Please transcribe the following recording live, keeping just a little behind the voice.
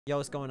Yo,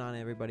 what's going on,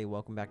 everybody?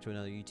 Welcome back to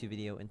another YouTube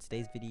video. In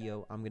today's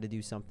video, I'm gonna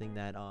do something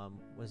that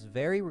was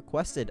very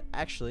requested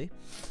actually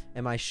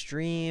in my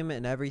stream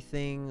and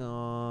everything.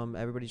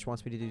 Everybody just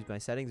wants me to do my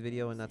settings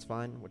video, and that's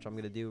fine, which I'm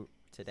gonna do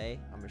today.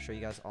 I'm gonna show you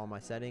guys all my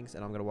settings,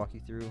 and I'm gonna walk you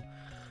through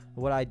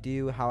what I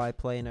do, how I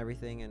play, and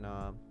everything, and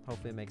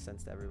hopefully it makes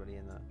sense to everybody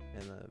in the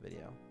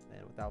video.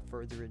 And without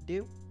further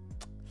ado,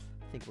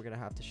 I think we're gonna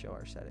have to show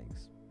our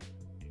settings.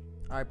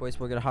 Alright, boys,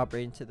 we're gonna hop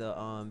right into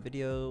the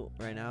video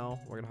right now.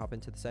 We're gonna hop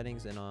into the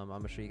settings, and I'm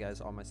gonna show you guys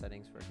all my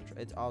settings for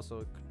control. It's also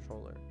a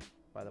controller,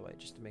 by the way,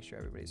 just to make sure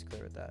everybody's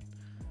clear with that.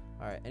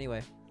 Alright,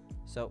 anyway,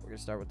 so we're gonna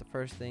start with the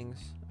first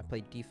things. I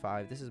play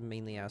D5. This is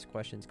mainly ask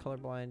questions.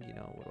 Colorblind, you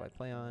know, what do I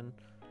play on?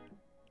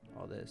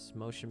 All this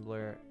motion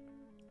blur,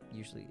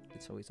 usually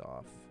it's always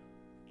off.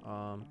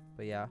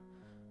 But yeah,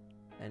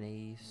 and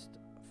East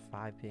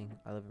 5 ping.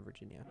 I live in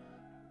Virginia.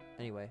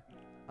 Anyway,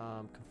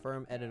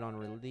 confirm edit on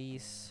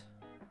release.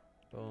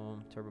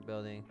 Boom, turbo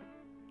building,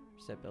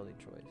 set building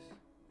choice.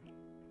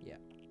 Yeah,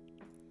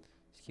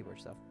 just keyboard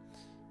stuff.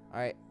 All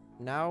right,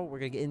 now we're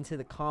gonna get into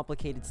the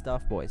complicated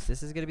stuff, boys.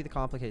 This is gonna be the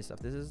complicated stuff.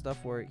 This is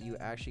stuff where you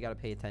actually gotta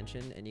pay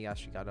attention, and you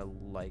actually gotta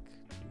like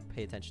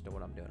pay attention to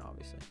what I'm doing,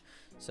 obviously.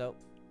 So,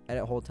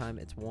 edit hold time,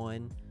 it's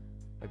 1.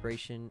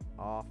 Vibration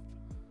off.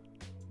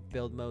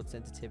 Build mode,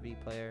 sensitivity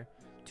player,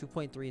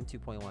 2.3 and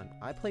 2.1.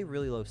 I play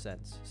really low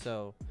sense.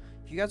 So,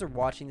 if you guys are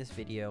watching this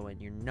video and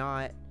you're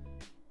not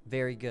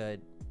very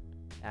good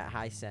at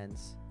high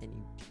sense and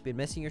you've been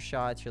missing your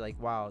shots, you're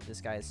like, wow, this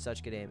guy has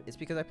such good aim, it's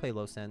because I play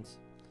low sense.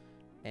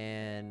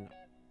 And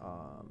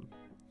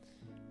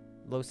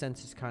low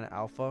sense is kind of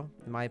alpha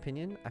in my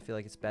opinion. I feel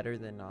like it's better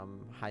than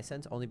high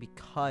sense, only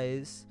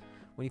because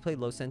when you play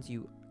low sense,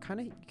 you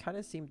kind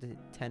of seem to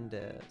tend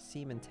to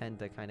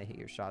kind of hit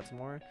your shots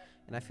more.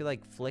 And I feel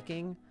like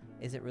flicking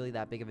isn't really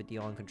that big of a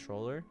deal on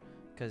controller,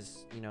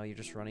 because you know, you're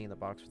just running in the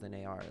box with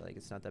an AR, like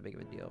it's not that big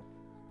of a deal.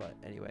 But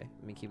anyway,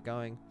 let me keep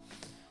going.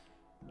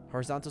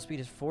 Horizontal speed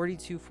is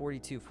 42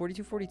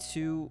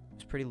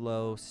 is pretty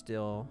low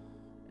still.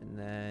 And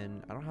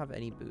then I don't have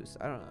any boost.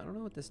 I don't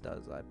know what this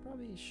does. I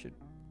probably should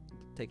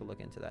take a look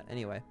into that.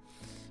 Anyway,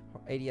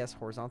 ADS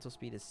horizontal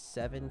speed is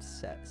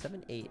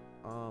 7.8.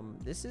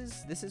 This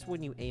is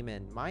when you aim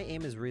in. My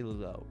aim is really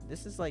low.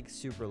 This is like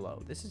super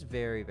low. This is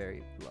very,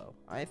 very low.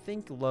 I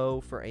think low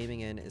for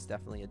aiming in is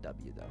definitely a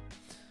W though.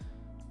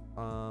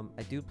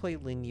 I do play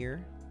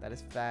linear. That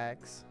is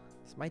facts.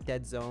 It's my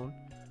dead zone.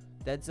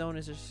 Dead zone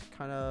is just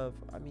kind of,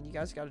 I mean, you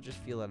guys got to just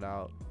feel it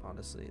out,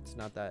 honestly. It's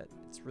not that,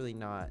 it's really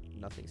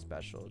nothing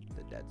special,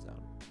 the dead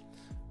zone.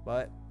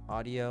 But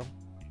audio, if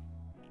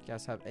you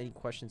guys have any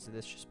questions to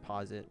this, just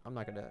pause it. I'm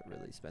not going to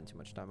really spend too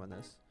much time on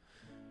this.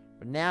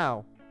 But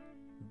now,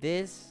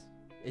 this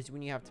is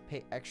when you have to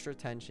pay extra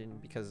attention,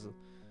 because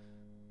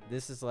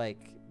this is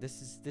like,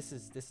 this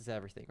is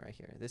everything right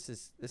here. This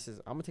is,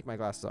 I'm going to take my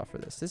glasses off for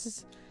this.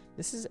 This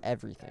is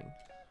everything.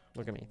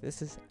 Look at me.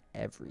 This is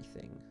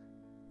everything.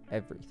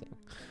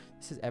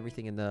 This is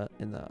everything in the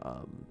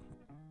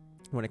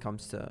when it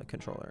comes to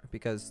controller,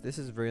 because this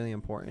is really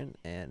important.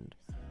 And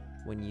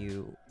when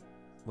you're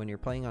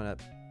playing on a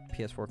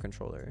PS4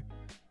 controller,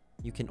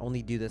 you can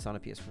only do this on a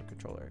PS4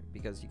 controller,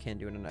 because you can't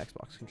do it on an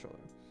Xbox controller.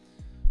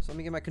 So let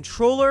me get my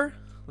controller,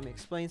 let me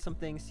explain some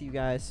things to you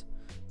guys.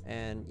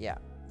 And yeah,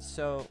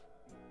 so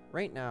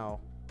right now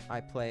I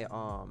play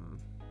on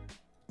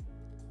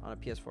a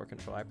PS4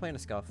 controller. I play on a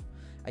Scuff.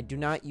 I do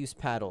not use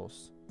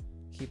paddles,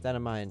 keep that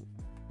in mind.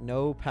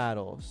 No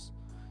paddles.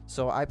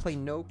 So I play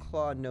no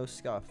claw, no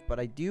Scuff, but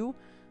I do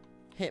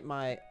hit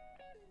my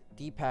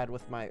D-pad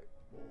with my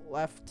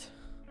left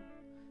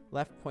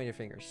pointer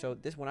finger. So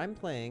this, when I'm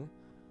playing,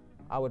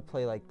 I would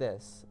play like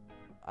this.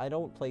 I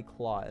don't play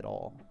claw at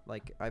all.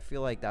 Like, I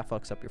feel like that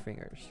fucks up your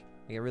fingers.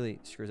 Like, it really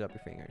screws up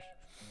your fingers.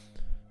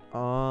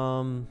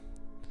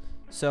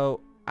 So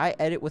I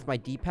edit with my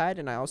D-pad,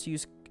 and I also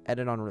use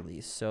edit on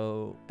release.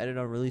 So edit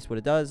on release, what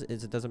it does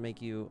is it doesn't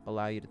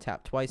allow you to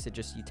tap twice. It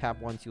just, you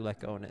tap once, you let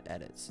go, and it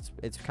edits.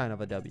 It's kind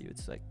of a W.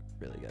 It's like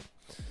really good.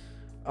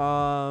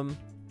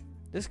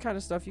 This kind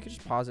of stuff, you can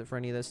just pause it for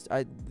any of this.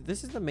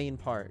 This is the main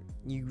part.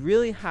 You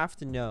really have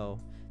to know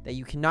that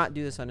you cannot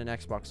do this on an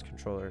Xbox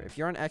controller. If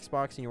you're on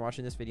Xbox and you're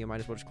watching this video, might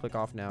as well just click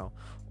off now.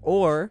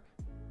 Or,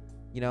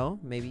 you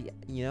know, maybe,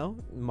 you know,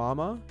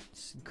 mama,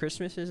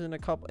 Christmas is in a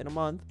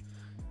month,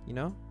 you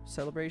know,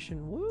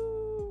 celebration, woo.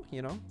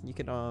 You know, you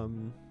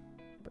can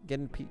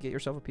get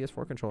yourself a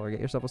PS4 controller, get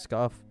yourself a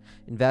Scuff,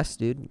 invest,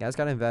 dude. You guys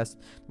gotta invest.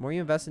 The more you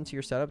invest into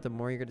your setup, the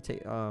more you're gonna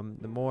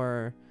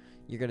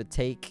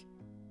take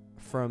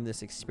from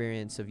this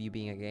experience of you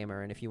being a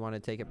gamer. And if you want to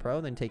take it pro,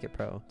 then take it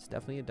pro. It's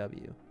definitely a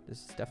W.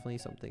 This is definitely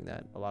something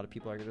that a lot of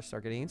people are gonna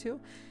start getting into.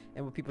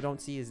 And what people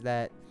don't see is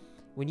that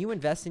when you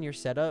invest in your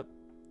setup,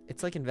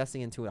 it's like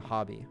investing into a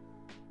hobby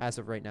as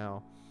of right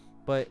now.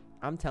 But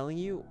I'm telling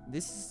you,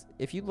 this is,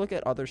 if you look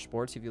at other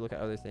sports, if you look at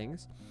other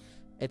things,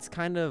 it's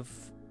kind of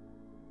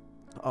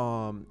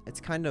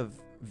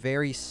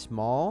very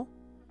small.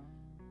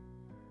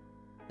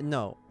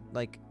 No,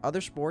 like other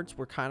sports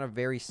were kind of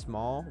very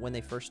small when they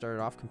first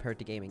started off compared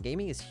to gaming.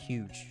 Gaming is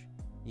huge.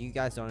 You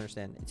guys don't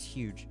understand. It's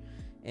huge.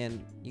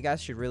 And you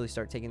guys should really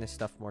start taking this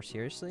stuff more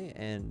seriously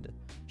and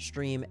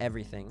stream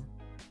everything.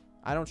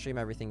 I don't stream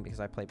everything because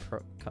I play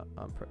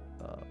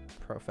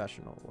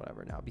professional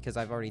whatever now, because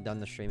I've already done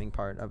the streaming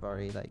part. I've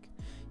already, like,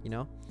 you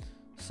know.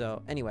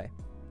 So anyway,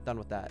 done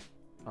with that.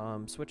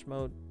 Switch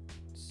mode,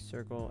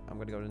 circle. I'm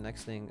gonna go to the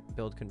next thing,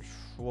 build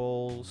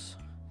controls.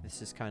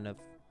 This is kind of,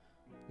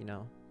 you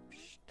know,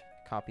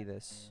 copy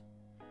this,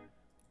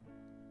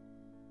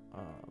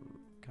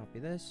 copy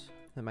this.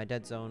 And my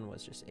dead zone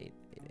was just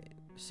 888.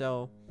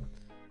 So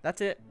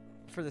that's it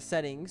for the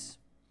settings.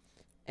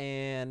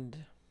 And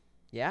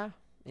yeah, I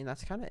mean,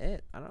 that's kind of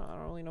it. I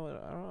don't really know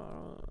what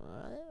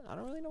I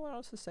don't really know what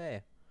else to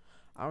say.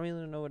 I don't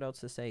really know what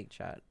else to say,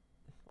 chat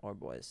or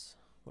boys,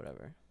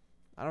 whatever.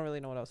 I don't really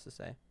know what else to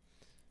say.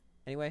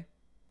 Anyway,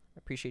 I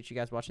appreciate you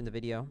guys watching the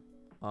video.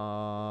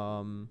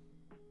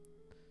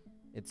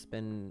 It's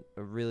been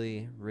a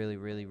really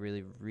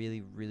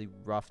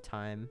rough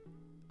time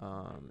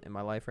in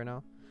my life right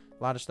now.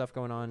 A lot of stuff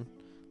going on,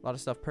 a lot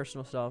of stuff,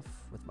 personal stuff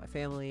with my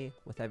family,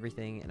 with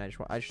everything, and I just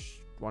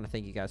want to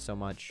thank you guys so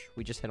much.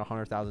 We just hit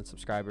 100,000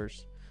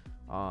 subscribers,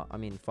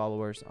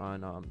 followers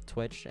on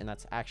Twitch, and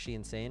that's actually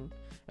insane.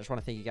 I just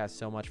want to thank you guys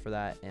so much for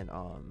that. And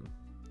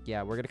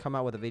yeah, we're gonna come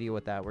out with a video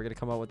with that. We're gonna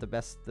come out with the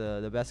best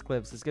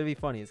clips. It's gonna be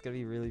funny. It's gonna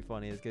be really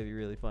funny. It's gonna be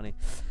really funny,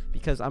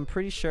 because I'm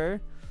pretty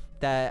sure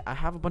that I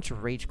have a bunch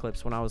of rage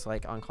clips when I was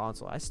like on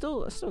console. I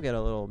still get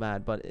a little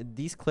mad, but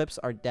these clips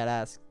are dead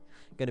ass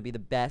gonna be the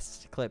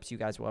best clips you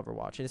guys will ever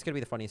watch, and it's gonna be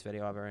the funniest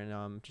video ever.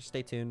 And just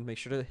stay tuned. Make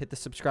sure to hit the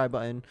subscribe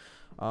button,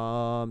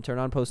 turn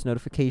on post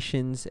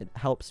notifications. It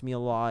helps me a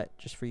lot,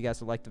 just for you guys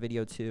to like the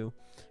video too.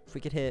 If we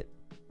could hit,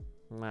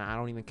 I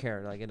don't even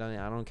care, like I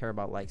don't care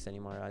about likes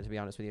anymore, to be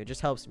honest with you. It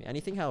just helps me.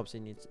 Anything helps,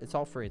 and it's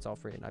all free. It's all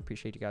free, and I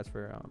appreciate you guys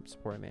for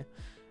supporting me.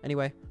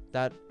 Anyway,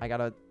 what do I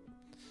gotta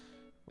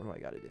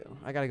do?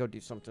 I gotta go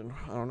do something.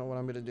 I don't know what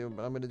I'm gonna do,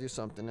 but I'm gonna do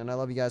something. And I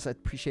love you guys. I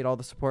appreciate all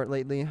the support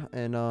lately.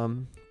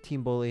 And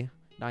Team Bully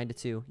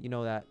 9-2, you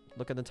know that.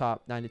 Look at the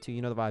top, 9-2.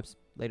 You know the vibes.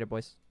 Later,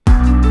 boys.